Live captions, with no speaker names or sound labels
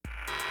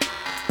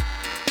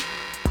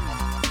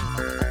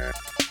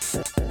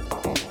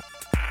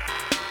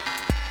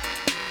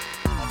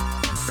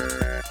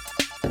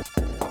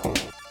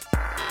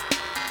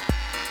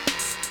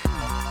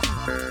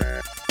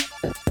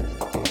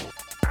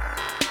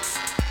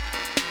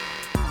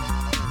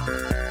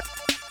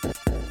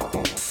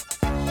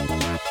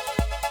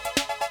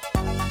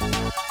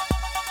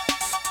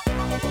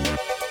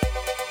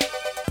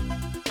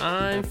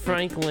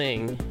Frank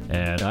Ling.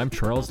 And I'm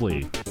Charles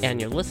Lee.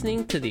 And you're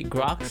listening to the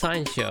Grok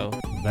Science Show.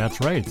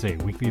 That's right. It's a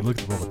weekly look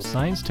at the world of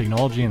science,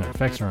 technology, and their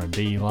effects on our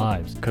daily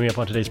lives. Coming up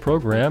on today's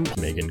program,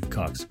 Megan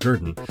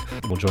Cox-Gurdon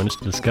will join us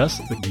to discuss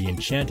the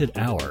Enchanted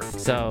Hour.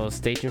 So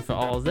stay tuned for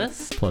all of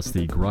this. Plus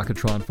the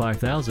Grokatron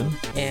 5000.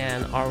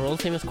 And our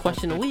world-famous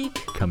question a week.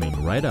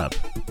 Coming right up.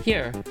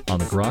 Here. On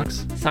the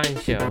Groks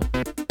Science Show.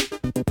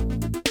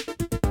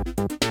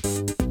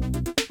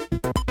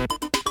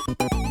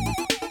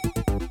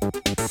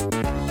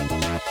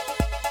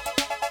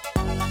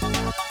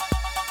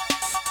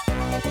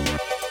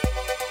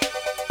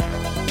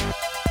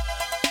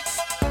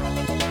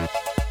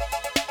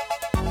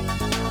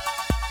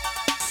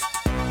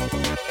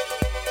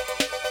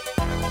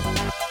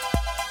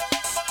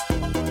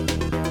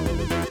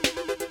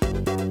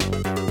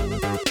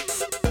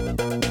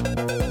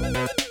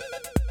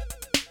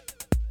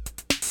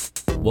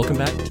 Welcome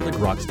back to the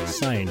Groks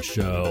Science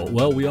Show.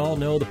 Well, we all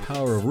know the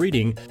power of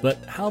reading, but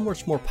how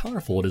much more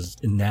powerful it is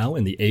now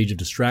in the age of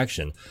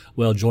distraction.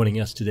 Well, joining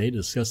us today to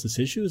discuss this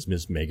issue is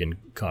Ms. Megan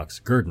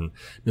Cox-Gurdon.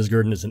 Ms.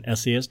 Gurdon is an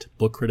essayist,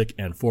 book critic,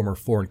 and former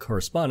foreign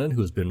correspondent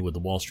who has been with the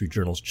Wall Street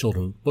Journal's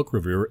Children's Book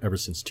Reviewer ever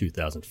since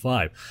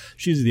 2005.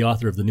 She's the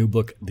author of the new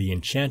book, The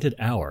Enchanted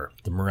Hour,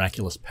 The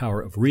Miraculous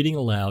Power of Reading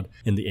Aloud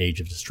in the Age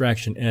of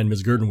Distraction. And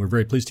Ms. Gurdon, we're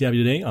very pleased to have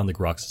you today on the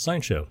Groks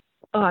Science Show.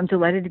 Oh, I'm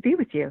delighted to be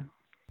with you.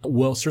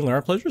 Well, certainly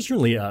our pleasure.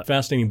 Certainly a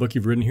fascinating book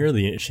you've written here,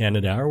 The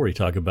Enchanted Hour, where you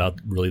talk about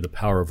really the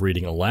power of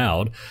reading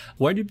aloud.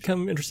 Why did you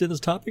become interested in this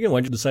topic, and why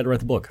did you decide to write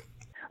the book?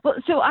 Well,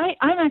 so I'm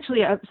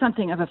actually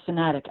something of a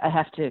fanatic, I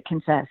have to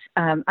confess.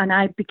 And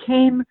I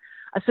became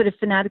a sort of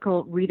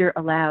fanatical reader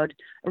aloud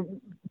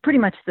pretty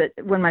much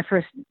when my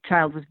first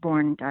child was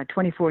born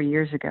 24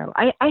 years ago.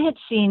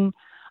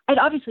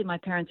 Obviously my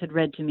parents had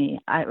read to me,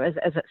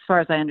 as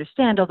far as I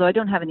understand, although I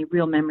don't have any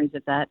real memories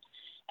of that.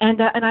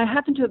 And I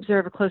happened to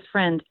observe a close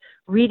friend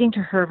reading to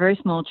her very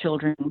small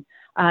children,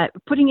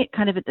 putting it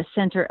kind of at the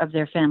center of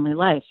their family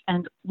life.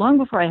 And long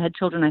before I had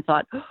children, I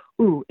thought,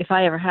 ooh, if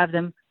I ever have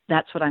them,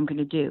 that's what I'm going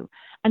to do.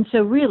 And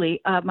so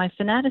really, my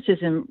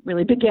fanaticism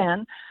really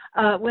began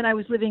when I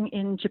was living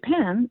in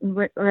Japan,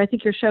 where I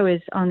think your show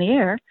is on the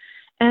air.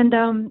 And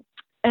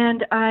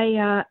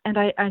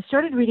I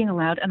started reading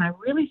aloud, and I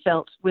really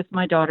felt with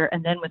my daughter,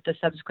 and then with the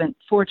subsequent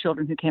 4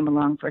 children who came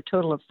along for a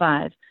total of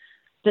 5,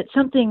 that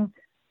something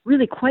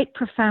really quite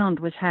profound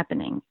was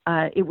happening.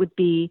 It would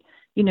be,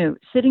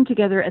 sitting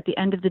together at the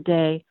end of the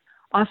day.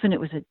 Often it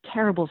was a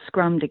terrible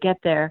scrum to get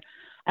there.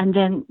 And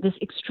then this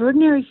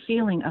extraordinary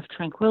feeling of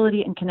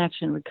tranquility and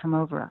connection would come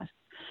over us.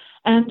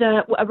 And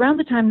around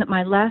the time that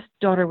my last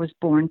daughter was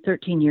born,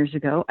 13 years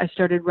ago, I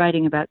started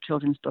writing about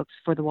children's books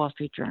for the Wall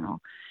Street Journal.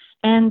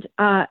 And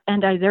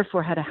I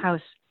therefore had a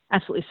house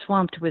absolutely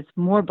swamped with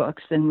more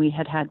books than we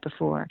had had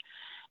before.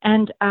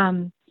 And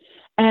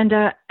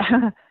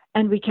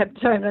we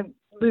kept, sorry, I'm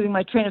losing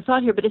my train of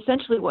thought here, but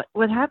essentially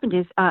what happened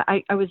is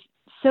I was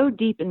so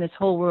deep in this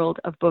whole world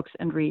of books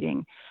and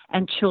reading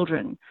and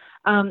children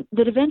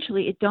that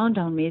eventually it dawned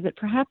on me that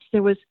perhaps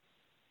there was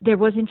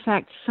in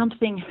fact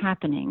something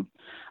happening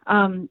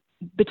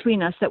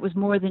between us that was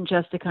more than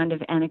just a kind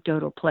of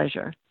anecdotal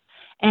pleasure.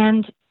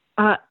 And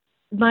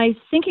my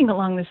thinking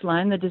along this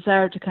line, the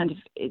desire to kind of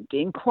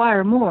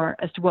inquire more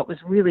as to what was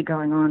really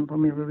going on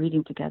when we were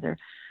reading together,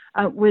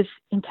 was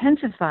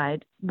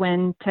intensified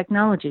when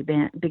technology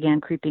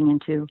began creeping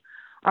into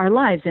our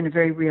lives in a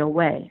very real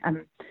way.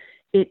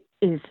 It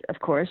is, of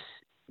course,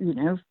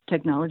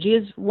 technology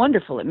is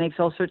wonderful. It makes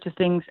all sorts of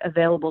things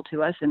available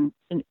to us and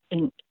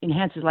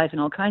enhances life in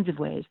all kinds of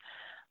ways.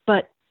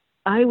 But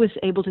I was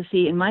able to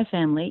see in my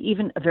family,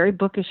 even a very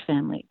bookish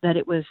family, that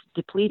it was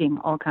depleting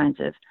all kinds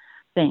of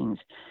things.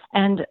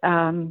 And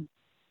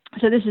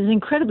so this is an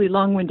incredibly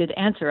long-winded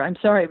answer. I'm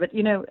sorry, but,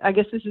 I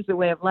guess this is the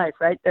way of life,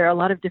 right? There are a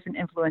lot of different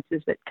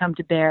influences that come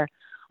to bear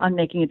on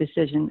making a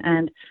decision.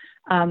 And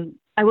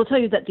I will tell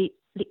you that the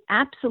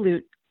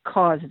absolute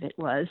cause of it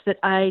was that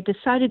I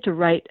decided to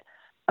write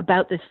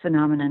about this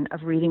phenomenon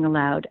of reading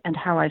aloud and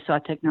how I saw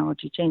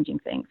technology changing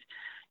things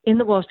in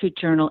the Wall Street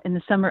Journal in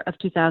the summer of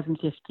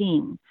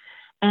 2015.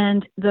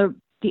 And the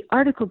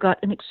article got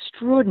an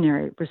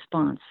extraordinary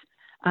response.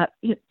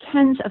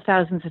 Tens of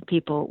thousands of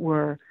people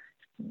were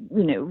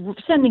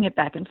sending it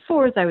back and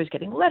forth. I was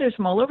getting letters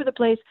from all over the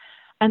place.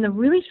 And the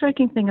really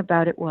striking thing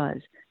about it was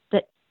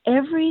that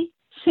every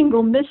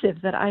single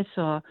missive that I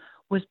saw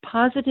was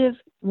positive,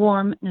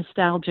 warm,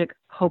 nostalgic,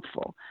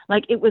 hopeful.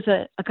 Like it was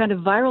a kind of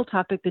viral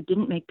topic that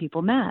didn't make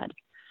people mad.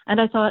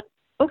 And I thought,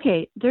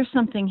 okay, there's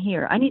something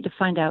here. I need to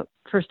find out,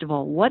 first of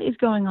all, what is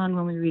going on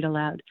when we read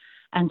aloud.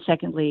 And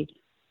secondly,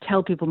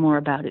 tell people more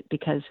about it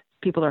because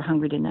people are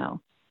hungry to know.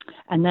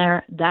 And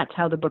that's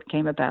how the book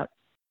came about.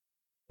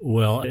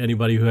 Well,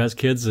 anybody who has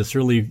kids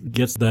certainly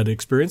gets that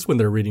experience when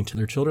they're reading to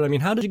their children. I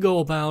mean, how did you go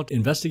about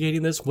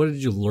investigating this? What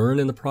did you learn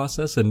in the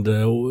process? And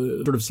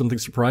sort of something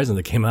surprising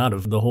that came out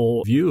of the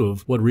whole view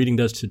of what reading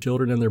does to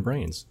children and their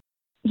brains.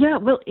 Yeah,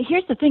 well,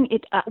 here's the thing.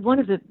 One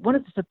of the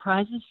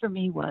surprises for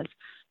me was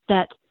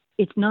that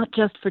it's not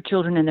just for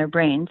children and their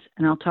brains,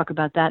 and I'll talk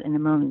about that in a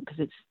moment because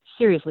it's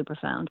seriously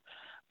profound.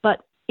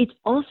 But it's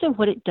also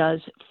what it does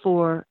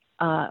for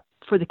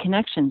the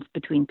connections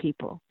between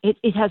people.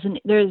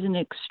 There is an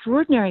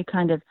extraordinary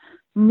kind of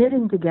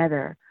knitting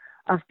together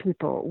of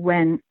people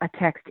when a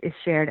text is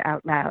shared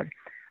out loud.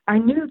 I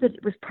knew that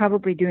it was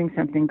probably doing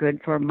something good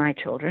for my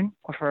children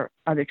or for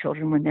other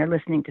children when they're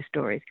listening to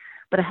stories,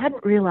 but I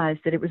hadn't realized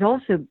that it was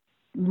also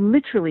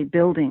literally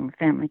building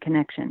family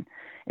connection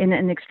in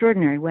an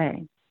extraordinary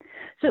way.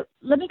 So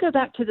let me go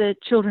back to the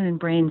children and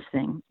brains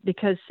thing,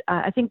 because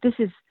I think this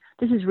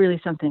is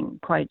really something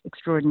quite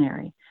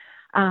extraordinary.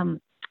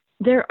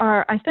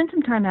 I spent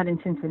some time out in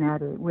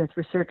Cincinnati with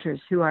researchers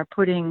who are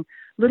putting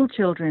little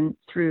children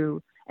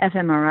through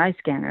fMRI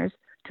scanners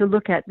to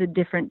look at the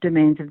different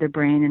domains of their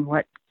brain and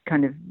what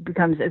kind of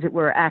becomes, as it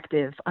were,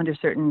 active under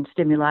certain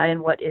stimuli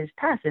and what is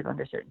passive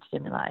under certain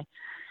stimuli.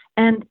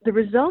 And the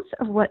results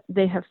of what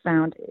they have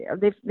found,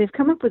 they've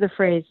come up with a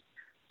phrase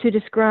to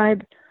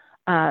describe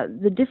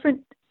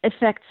the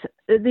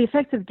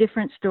effects of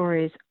different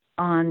stories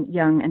on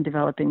young and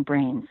developing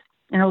brains.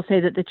 And I will say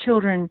that the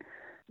children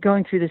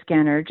going through the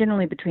scanner are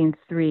generally between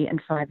 3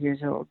 and 5 years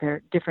old. There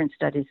are different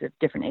studies of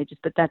different ages,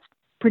 but that's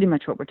pretty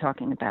much what we're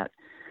talking about.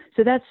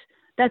 So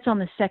that's on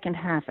the second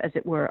half, as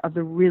it were, of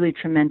the really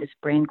tremendous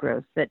brain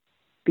growth that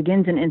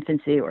begins in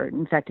infancy, or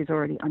in fact is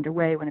already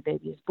underway when a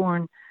baby is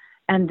born.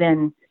 And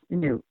then,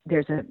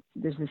 there's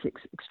this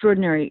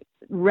extraordinary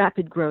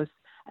rapid growth,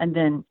 and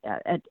then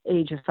at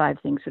age of 5,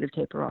 things sort of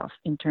taper off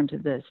in terms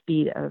of the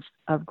speed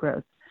of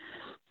growth.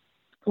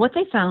 What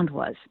they found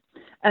was,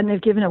 and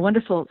they've given a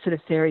wonderful sort of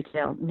fairy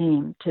tale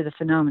name to the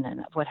phenomenon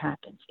of what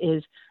happens,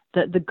 is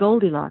the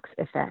Goldilocks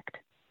effect.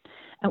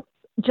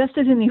 Just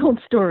as in the old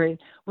story,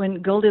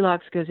 when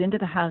Goldilocks goes into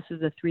the house of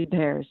the 3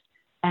 bears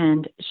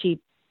and she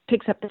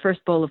picks up the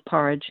first bowl of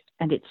porridge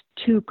and it's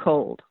too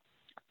cold.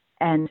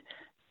 And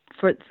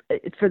for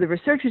the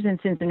researchers in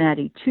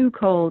Cincinnati, too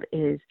cold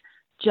is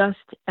just,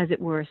 as it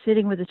were,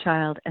 sitting with a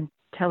child and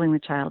telling the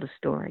child a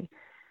story.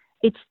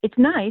 It's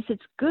nice,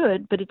 it's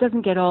good, but it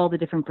doesn't get all the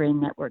different brain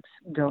networks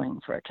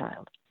going for a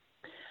child.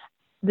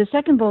 The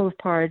second bowl of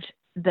porridge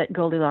that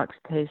Goldilocks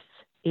tastes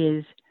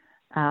is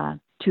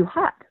too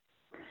hot.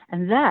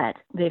 And that,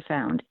 they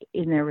found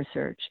in their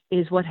research,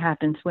 is what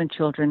happens when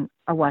children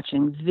are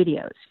watching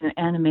videos,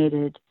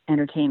 animated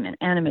entertainment,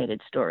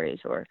 animated stories,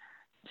 or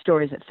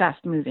stories,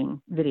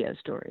 fast-moving video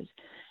stories.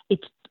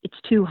 It's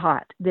too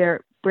hot.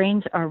 Their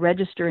brains are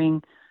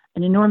registering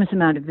an enormous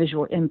amount of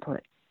visual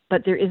input,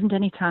 but there isn't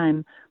any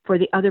time for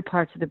the other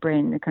parts of the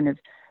brain, the kind of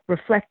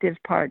reflective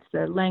parts,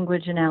 the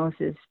language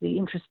analysis, the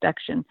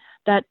introspection,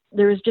 that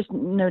there is just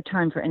no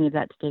time for any of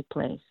that to take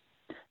place.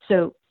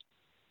 So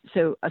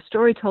a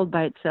story told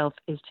by itself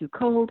is too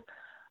cold,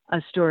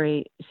 a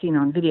story seen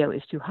on video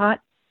is too hot,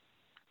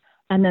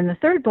 and then the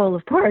third bowl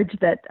of porridge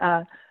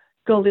that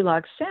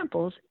Goldilocks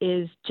samples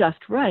is just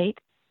right,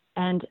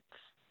 and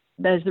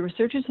as the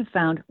researchers have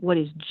found, what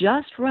is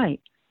just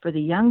right for the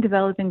young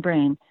developing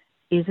brain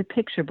is a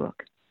picture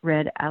book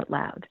read out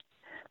loud.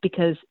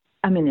 Because,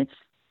 it's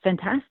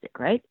fantastic,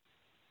 right?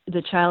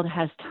 The child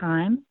has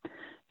time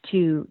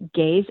to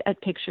gaze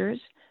at pictures,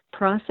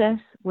 process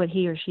what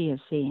he or she is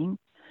seeing,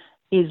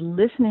 is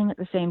listening at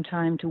the same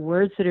time to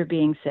words that are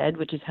being said,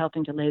 which is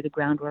helping to lay the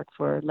groundwork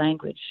for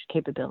language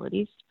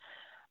capabilities,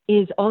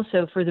 is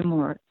also,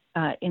 furthermore,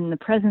 in the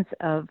presence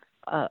of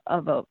a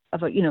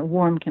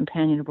warm,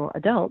 companionable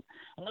adult,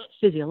 and that's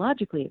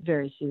physiologically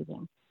very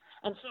soothing.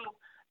 And so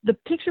the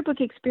picture book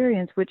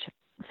experience, which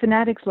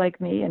fanatics like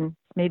me, and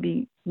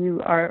maybe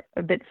you are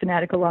a bit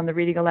fanatical on the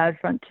reading aloud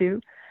front too,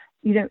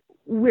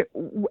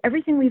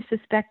 everything we've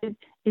suspected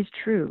is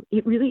true.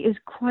 It really is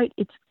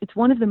it's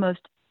one of the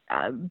most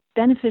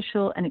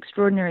beneficial and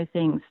extraordinary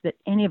things that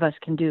any of us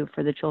can do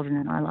for the children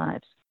in our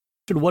lives.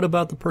 What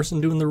about the person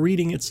doing the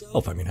reading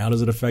itself? How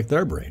does it affect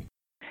their brain?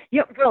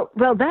 Yeah,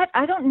 well, that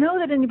I don't know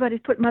that anybody's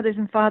put mothers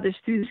and fathers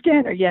through the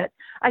scanner yet.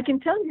 I can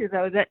tell you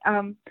though that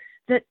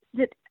that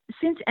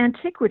since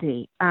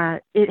antiquity,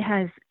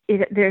 there's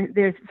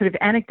sort of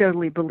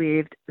anecdotally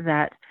believed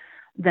that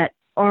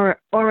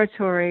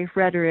oratory,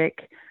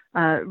 rhetoric,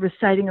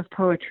 reciting of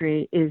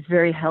poetry is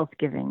very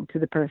health-giving to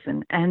the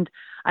person. And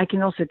I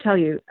can also tell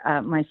you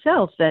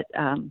myself that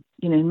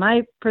in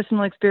my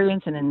personal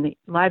experience and in the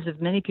lives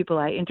of many people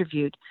I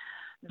interviewed,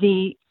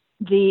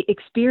 the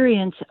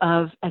experience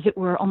of, as it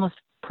were, almost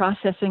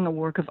processing a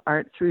work of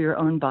art through your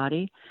own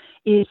body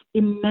is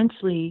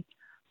immensely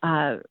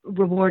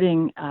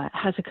rewarding,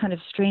 has a kind of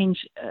strange,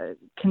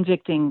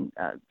 convicting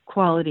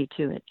quality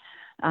to it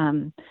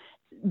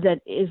that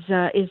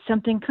is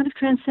something kind of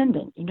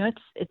transcendent.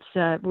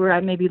 It's where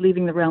I may be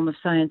leaving the realm of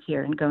science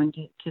here and going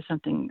to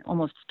something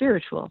almost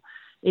spiritual.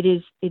 It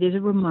is a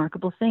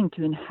remarkable thing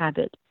to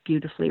inhabit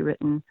beautifully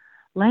written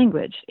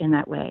language in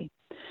that way.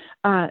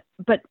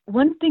 But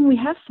one thing we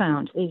have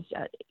found is,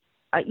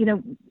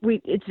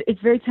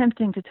 it's very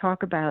tempting to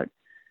talk about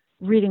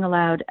reading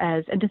aloud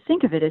and to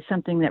think of it as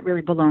something that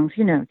really belongs,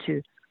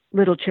 to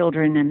little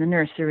children and the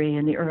nursery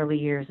and the early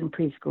years and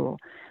preschool.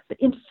 But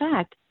in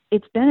fact,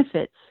 its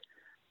benefits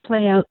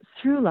play out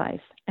through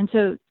life. And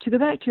so to go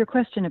back to your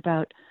question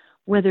about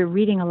whether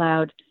reading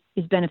aloud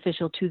is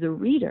beneficial to the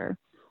reader,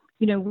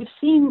 we've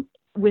seen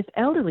with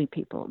elderly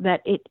people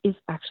that it is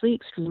actually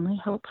extremely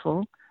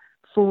helpful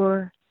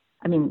for,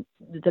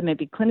 the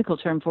maybe clinical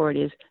term for it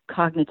is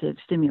cognitive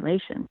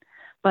stimulation.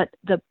 But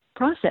the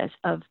process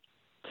of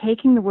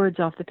taking the words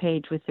off the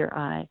page with your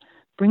eye,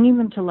 bringing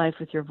them to life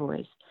with your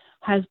voice,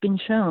 has been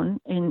shown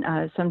in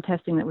some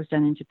testing that was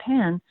done in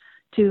Japan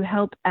to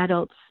help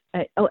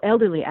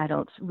elderly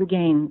adults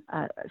regain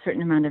a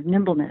certain amount of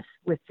nimbleness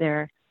with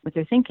their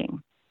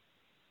thinking.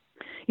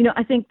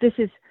 I think this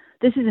is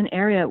an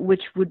area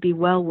which would be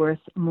well worth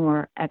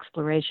more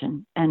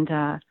exploration. And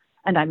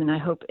I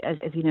hope, as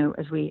you know,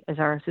 as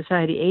our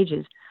society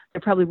ages,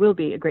 there probably will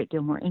be a great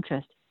deal more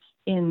interest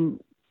in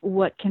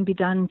what can be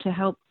done to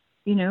help,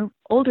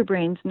 older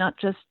brains, not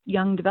just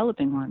young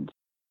developing ones.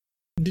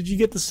 Did you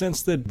get the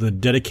sense that the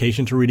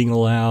dedication to reading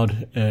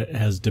aloud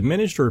has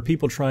diminished, or are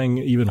people trying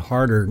even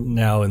harder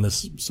now in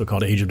this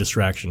so-called age of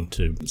distraction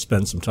to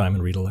spend some time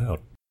and read aloud?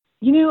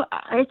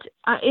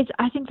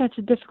 I think that's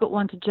a difficult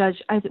one to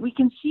judge. We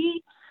can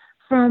see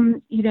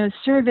from,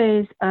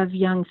 surveys of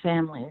young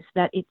families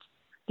that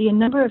the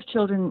number of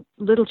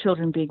little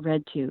children being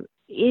read to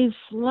is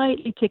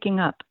slightly ticking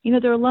up.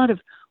 There are a lot of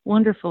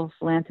wonderful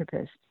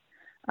philanthropists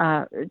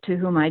to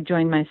whom I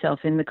join myself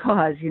in the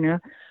cause,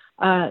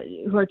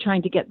 who are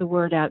trying to get the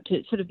word out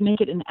to sort of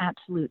make it an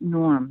absolute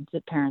norm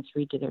that parents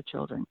read to their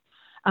children.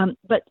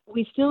 But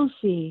we still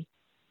see,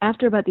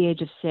 after about the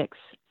age of 6,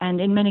 and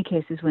in many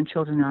cases when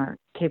children are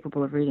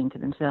capable of reading to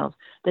themselves,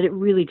 that it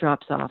really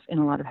drops off in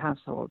a lot of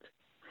households.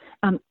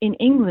 In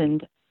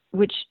England,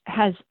 which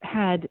has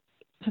had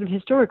sort of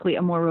historically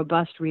a more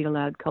robust read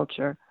aloud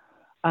culture,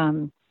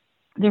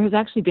 there has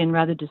actually been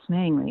rather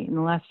dismayingly in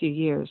the last few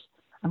years,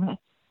 I'm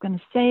going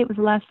to say it was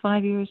the last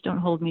 5 years, don't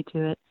hold me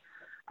to it,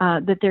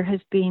 that there has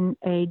been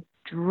a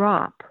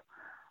drop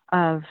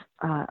of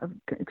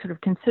sort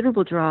of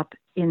considerable drop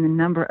in the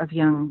number of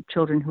young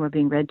children who are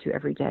being read to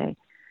every day.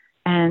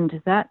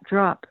 And that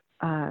drop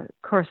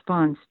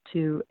corresponds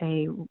to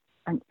a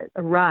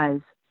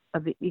rise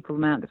of the equal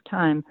amount of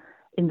time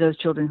in those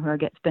children who are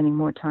spending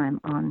more time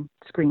on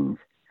screens.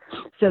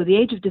 So the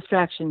age of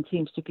distraction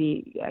seems to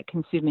be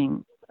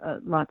consuming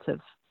lots of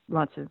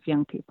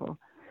young people.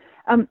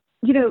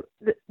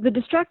 The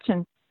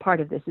distraction part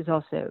of this is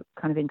also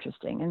kind of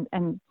interesting.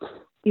 And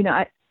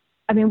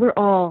we're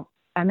all,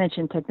 I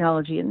mentioned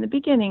technology in the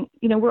beginning,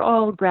 we're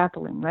all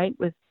grappling, right,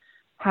 with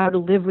how to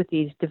live with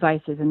these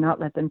devices and not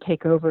let them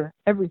take over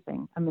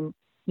everything.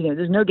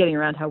 There's no getting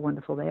around how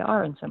wonderful they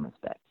are in some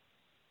respects.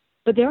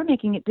 But they are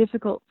making it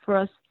difficult for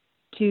us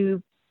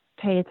to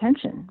pay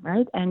attention,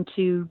 right, and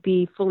to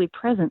be fully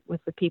present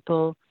with the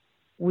people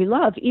we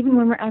love, even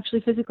when we're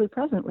actually physically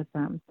present with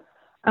them.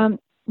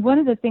 One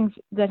of the things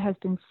that has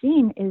been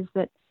seen is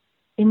that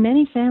in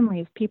many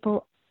families,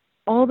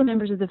 all the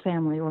members of the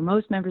family, or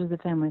most members of the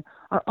family,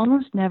 are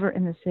almost never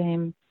in the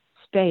same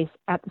space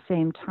at the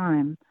same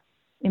time,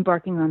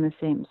 embarking on the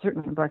same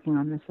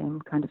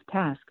kind of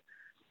task,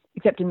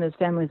 except in those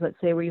families, let's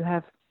say, where you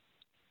have,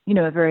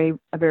 a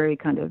very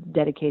kind of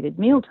dedicated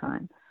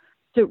mealtime.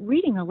 So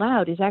reading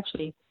aloud is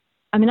actually,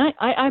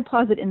 I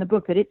posit in the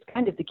book that it's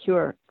kind of the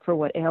cure for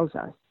what ails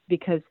us,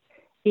 because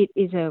it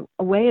is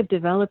a way of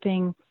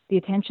developing the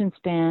attention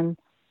span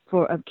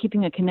of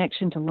keeping a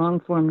connection to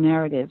long-form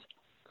narrative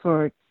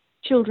for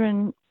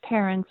children,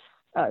 parents,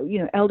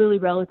 elderly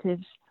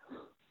relatives,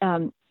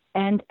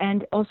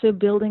 and also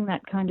building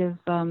that kind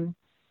of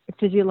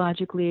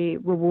physiologically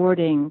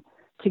rewarding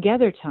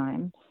together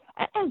time,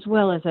 as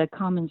well as a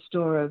common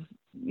store of,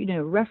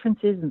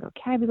 references and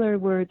vocabulary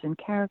words and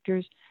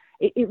characters.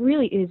 It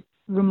really is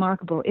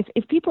remarkable.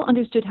 If people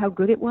understood how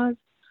good it was,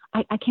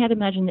 I can't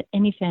imagine that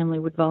any family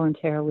would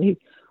voluntarily,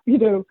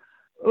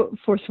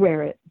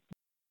 forswear it.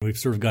 We've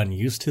sort of gotten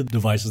used to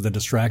devices that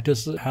distract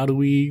us. How do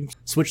we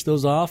switch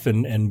those off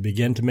and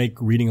begin to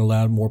make reading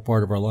aloud more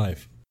part of our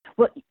life?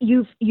 Well,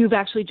 you've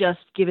actually just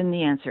given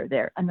the answer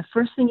there. And the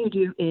first thing you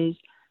do is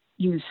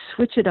you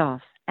switch it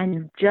off,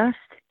 and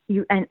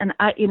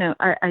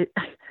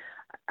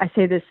I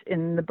say this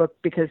in the book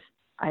because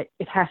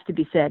it has to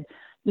be said.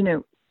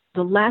 The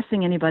last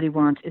thing anybody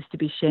wants is to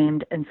be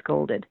shamed and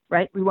scolded,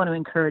 right? We want to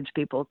encourage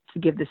people to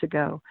give this a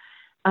go.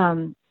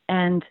 And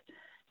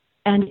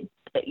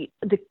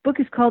the book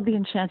is called The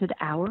Enchanted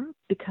Hour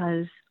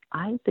because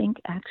I think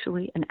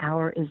actually an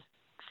hour is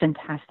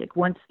fantastic.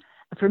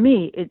 For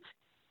me, it's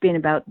been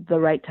about the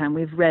right time.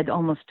 We've read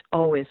almost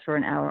always for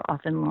an hour,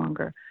 often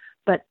longer.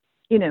 But,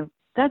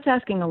 that's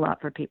asking a lot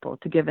for people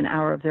to give an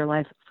hour of their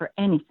life for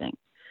anything.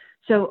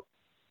 So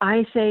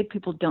I say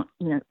people don't,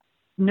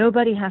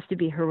 nobody has to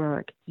be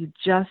heroic. You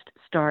just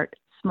start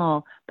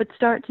small, but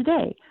start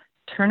today.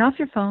 Turn off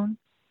your phone,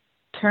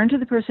 turn to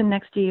the person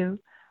next to you,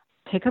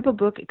 pick up a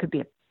book. It could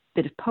be a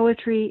bit of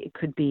poetry. It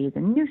could be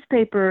the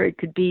newspaper. It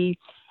could be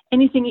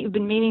anything that you've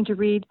been meaning to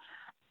read.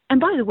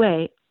 And by the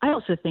way, I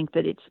also think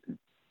that it's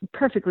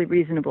perfectly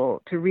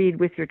reasonable to read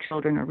with your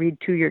children or read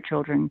to your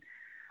children,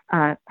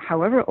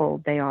 however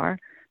old they are,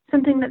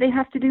 something that they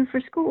have to do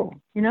for school.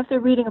 If they're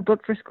reading a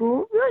book for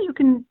school, well, you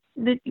can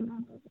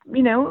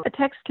a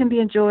text can be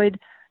enjoyed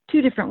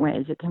two different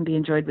ways. It can be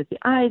enjoyed with the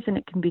eyes and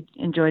it can be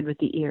enjoyed with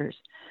the ears.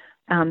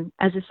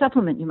 As a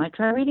supplement, you might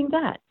try reading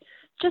that.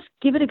 Just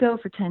give it a go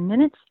for 10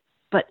 minutes,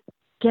 but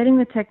getting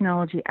the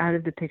technology out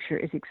of the picture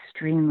is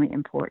extremely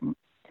important.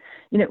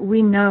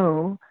 We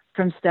know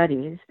from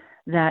studies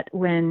that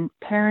when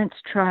parents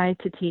try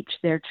to teach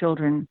their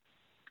children,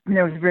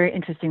 there was a very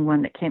interesting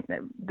one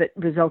that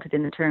resulted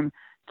in the term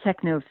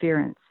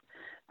technoference,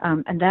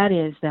 and that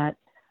is that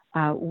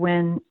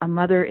when a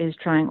mother is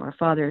trying or a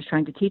father is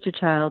trying to teach a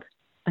child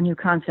a new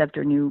concept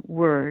or new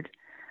word,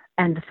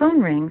 and the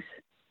phone rings,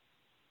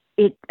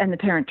 and the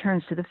parent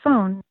turns to the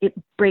phone, it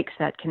breaks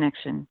that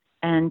connection.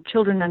 And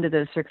children under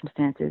those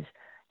circumstances,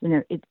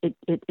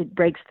 it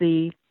breaks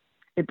the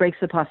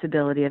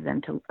possibility of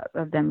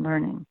them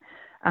learning.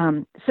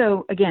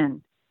 So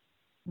again,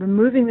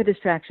 removing the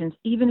distractions,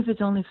 even if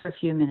it's only for a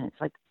few minutes,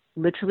 like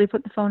literally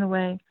put the phone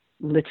away,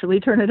 literally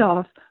turn it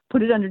off,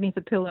 put it underneath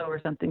a pillow or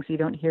something so you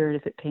don't hear it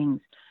if it pings,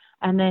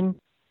 and then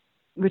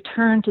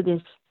return to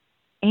this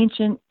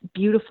ancient,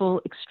 beautiful,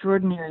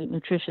 extraordinary,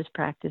 nutritious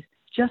practice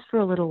just for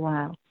a little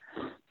while.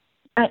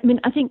 I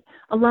think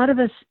a lot of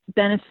us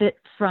benefit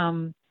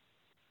from,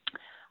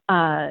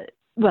 it's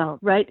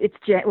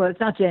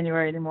not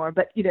January anymore,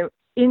 but,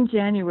 in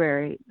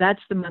January, that's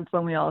the month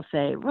when we all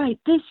say, right,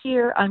 this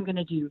year I'm going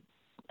to do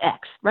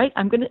X, right?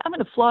 I'm going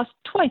to floss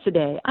twice a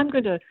day. I'm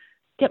going to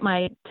get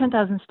my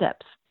 10,000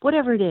 steps,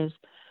 whatever it is.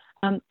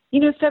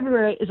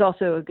 February is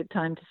also a good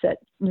time to set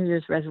New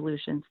Year's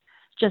resolutions.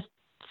 Just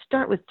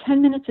start with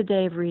 10 minutes a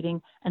day of reading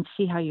and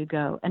see how you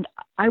go. And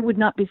I would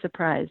not be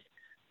surprised.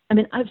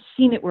 I've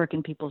seen it work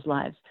in people's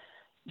lives.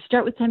 You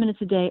start with 10 minutes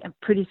a day, and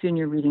pretty soon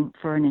you're reading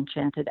for an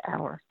enchanted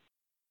hour.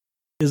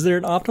 Is there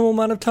an optimal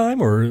amount of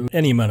time, or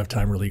any amount of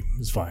time really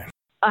is fine?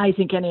 I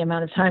think any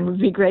amount of time would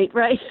be great,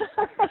 right?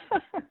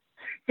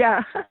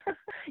 Yeah.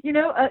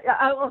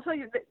 I'll tell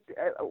you that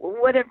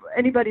whatever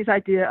anybody's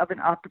idea of an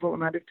optimal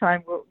amount of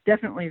time will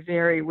definitely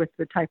vary with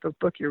the type of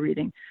book you're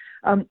reading.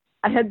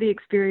 I had the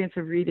experience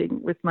of reading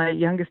with my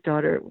youngest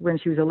daughter when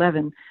she was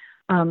 11.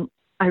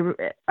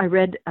 I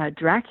read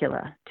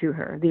Dracula to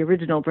her, the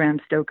original Bram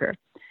Stoker,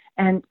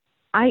 and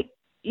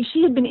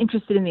she had been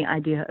interested in the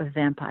idea of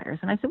vampires,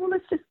 and I said, well,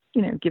 let's just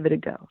give it a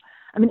go.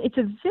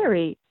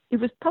 It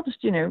was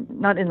published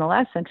not in the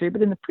last century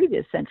but in the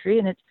previous century,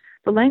 and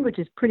the language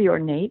is pretty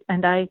ornate,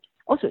 and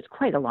it's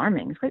quite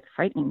alarming. It's quite a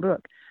frightening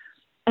book,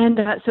 and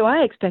so I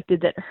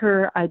expected that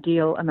her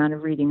ideal amount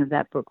of reading of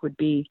that book would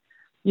be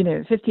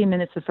 15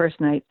 minutes the first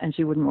night, and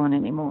she wouldn't want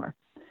any more.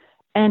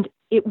 And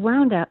it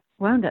wound up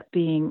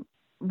being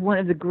one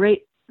of the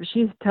great,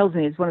 she tells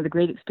me, it's one of the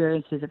great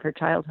experiences of her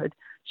childhood.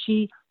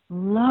 She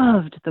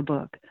loved the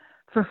book.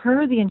 For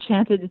her, the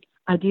enchanted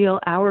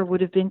ideal hour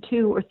would have been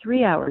 2 or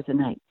 3 hours a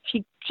night.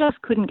 She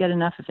just couldn't get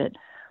enough of it.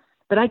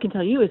 But I can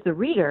tell you, as the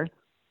reader,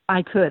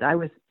 I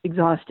was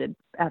exhausted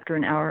after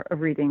an hour of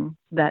reading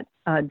that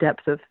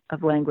depth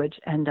of language,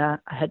 and I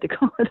had to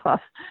call it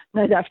off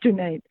night after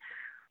night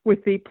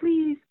with the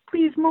please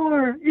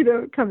more,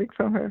 coming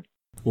from her.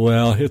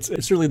 Well, it's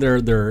certainly there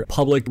are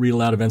public read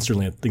aloud events,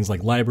 certainly at things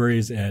like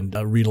libraries and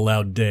Read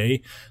Aloud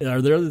Day.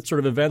 Are there other sort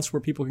of events where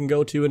people can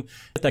go to and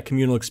get that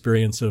communal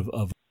experience of?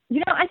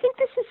 I think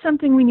this is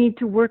something we need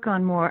to work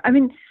on more.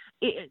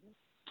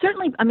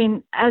 Certainly,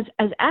 as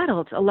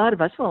adults, a lot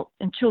of us,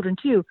 and children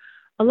too,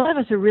 a lot of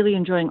us are really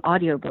enjoying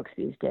audiobooks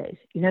these days.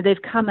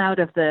 They've come out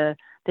of the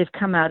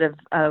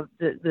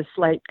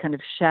slight kind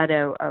of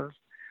shadow of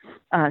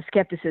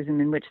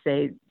skepticism in which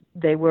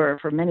they were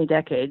for many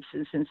decades,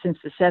 since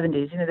the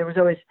 70s. There was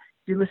always,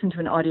 if you listen to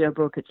an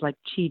audiobook, it's like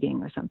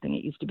cheating or something,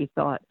 it used to be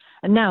thought.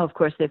 And now, of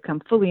course, they've come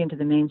fully into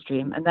the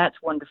mainstream, and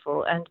that's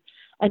wonderful.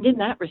 And in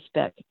that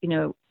respect,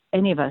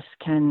 any of us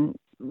can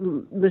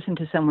listen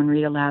to someone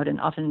read aloud,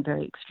 and often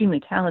very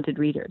extremely talented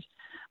readers.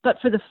 But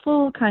for the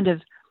full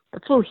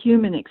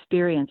human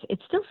experience,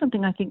 it's still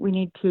something I think we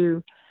need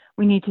to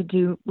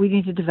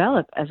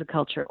develop as a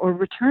culture, or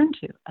return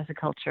to as a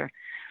culture.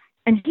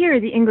 And here,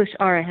 the English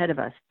are ahead of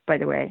us, by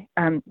the way.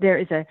 There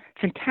is a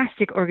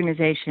fantastic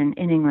organization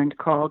in England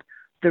called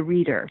The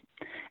Reader.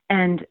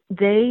 And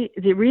the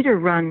Reader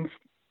runs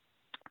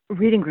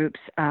reading groups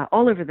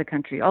all over the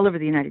country, all over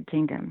the United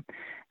Kingdom,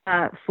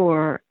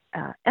 for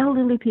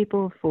elderly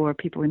people, for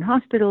people in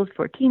hospitals,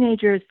 for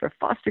teenagers, for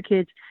foster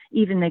kids.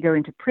 Even they go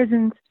into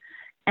prisons.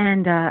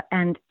 And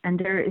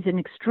there is an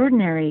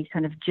extraordinary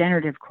kind of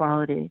generative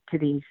quality to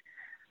these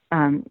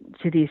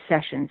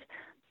sessions.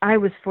 I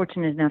was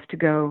fortunate enough to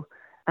go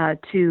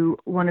to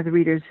one of the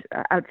Readers'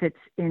 outfits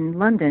in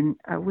London,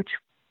 which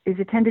is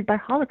attended by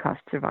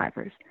Holocaust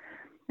survivors.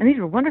 And these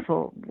were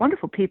wonderful,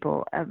 wonderful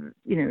people,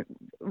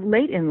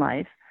 late in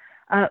life,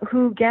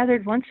 who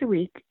gathered once a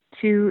week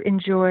to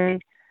enjoy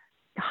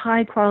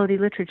high-quality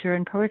literature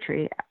and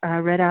poetry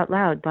read out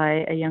loud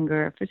by a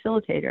younger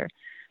facilitator.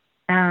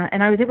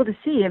 And I was able to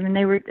see,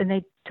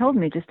 they told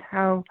me just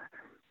how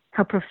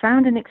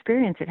profound an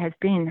experience it has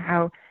been,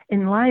 how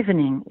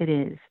enlivening it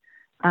is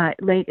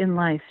late in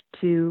life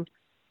to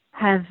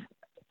have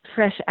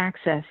fresh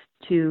access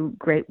to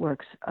great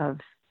works of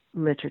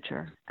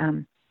literature.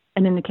 And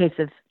in the case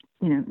of,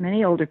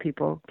 many older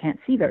people can't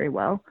see very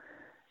well,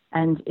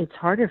 and it's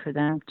harder for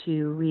them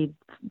to read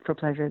for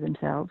pleasure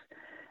themselves.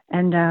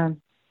 And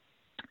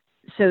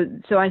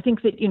so I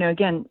think that,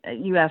 again,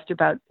 you asked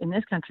about in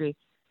this country,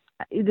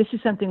 this is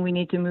something we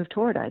need to move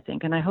toward, I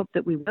think, and I hope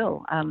that we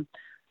will.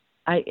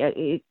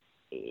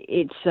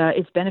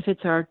 Its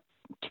benefits are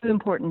too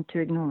important to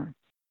ignore.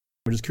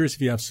 I'm just curious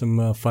if you have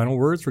some final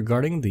words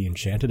regarding The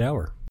Enchanted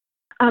Hour.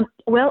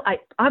 Well,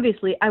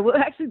 actually,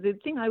 the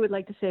thing I would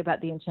like to say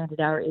about The Enchanted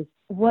Hour is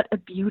what a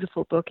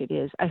beautiful book it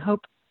is. I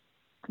hope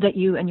that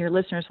you and your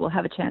listeners will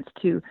have a chance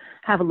to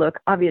have a look.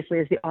 Obviously,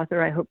 as the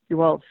author, I hope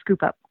you all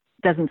scoop up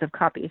dozens of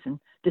copies and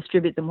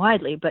distribute them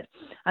widely, but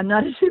I'm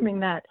not assuming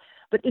that.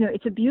 But,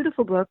 it's a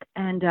beautiful book,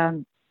 and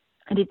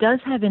it does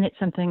have in it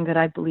something that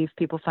I believe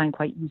people find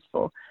quite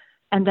useful,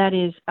 and that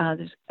is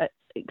there's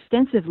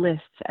extensive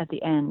lists at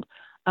the end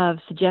of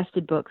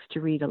suggested books to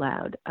read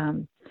aloud,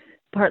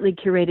 partly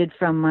curated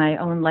from my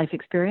own life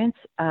experience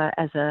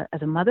as a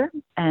mother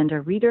and a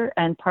reader,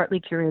 and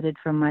partly curated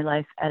from my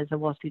life as a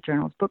Wall Street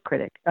Journal's book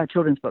critic,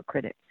 children's book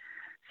critic.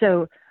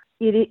 So,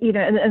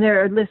 and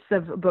there are lists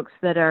of books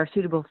that are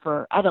suitable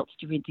for adults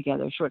to read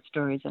together, short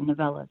stories and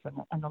novellas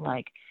and the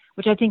like,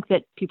 which I think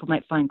that people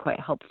might find quite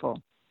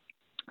helpful.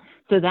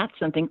 So that's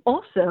something.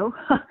 Also,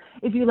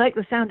 if you like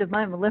the sound of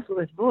my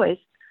mellifluous voice,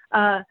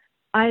 I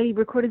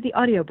recorded the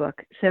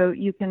audiobook, so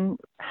you can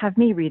have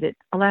me read it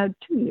aloud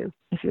to you,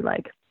 if you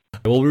like.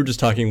 Well, we were just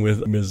talking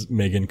with Ms.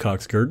 Megan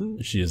Cox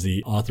Gurdon. She is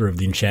the author of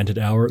The Enchanted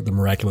Hour, The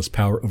Miraculous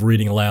Power of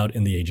Reading Aloud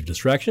in the Age of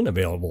Distraction,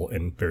 available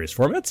in various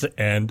formats.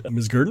 And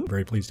Ms. Gurdon,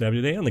 very pleased to have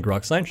you today on the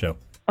Grok Science Show.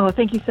 Oh,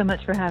 thank you so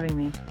much for having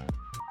me.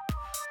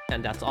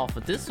 And that's all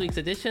for this week's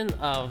edition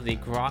of the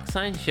Grok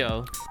Science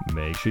Show.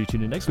 Make sure you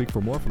tune in next week for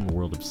more from the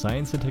world of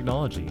science and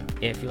technology.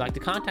 If you'd like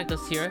to contact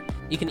us here,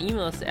 you can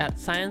email us at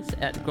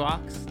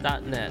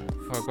science@groks.net.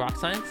 For Grok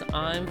Science,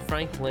 I'm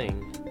Frank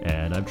Ling.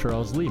 And I'm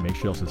Charles Lee. Make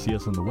sure you also see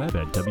us on the web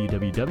at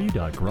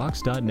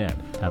www.groks.net.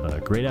 Have a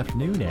great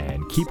afternoon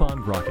and keep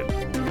on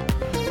grokking.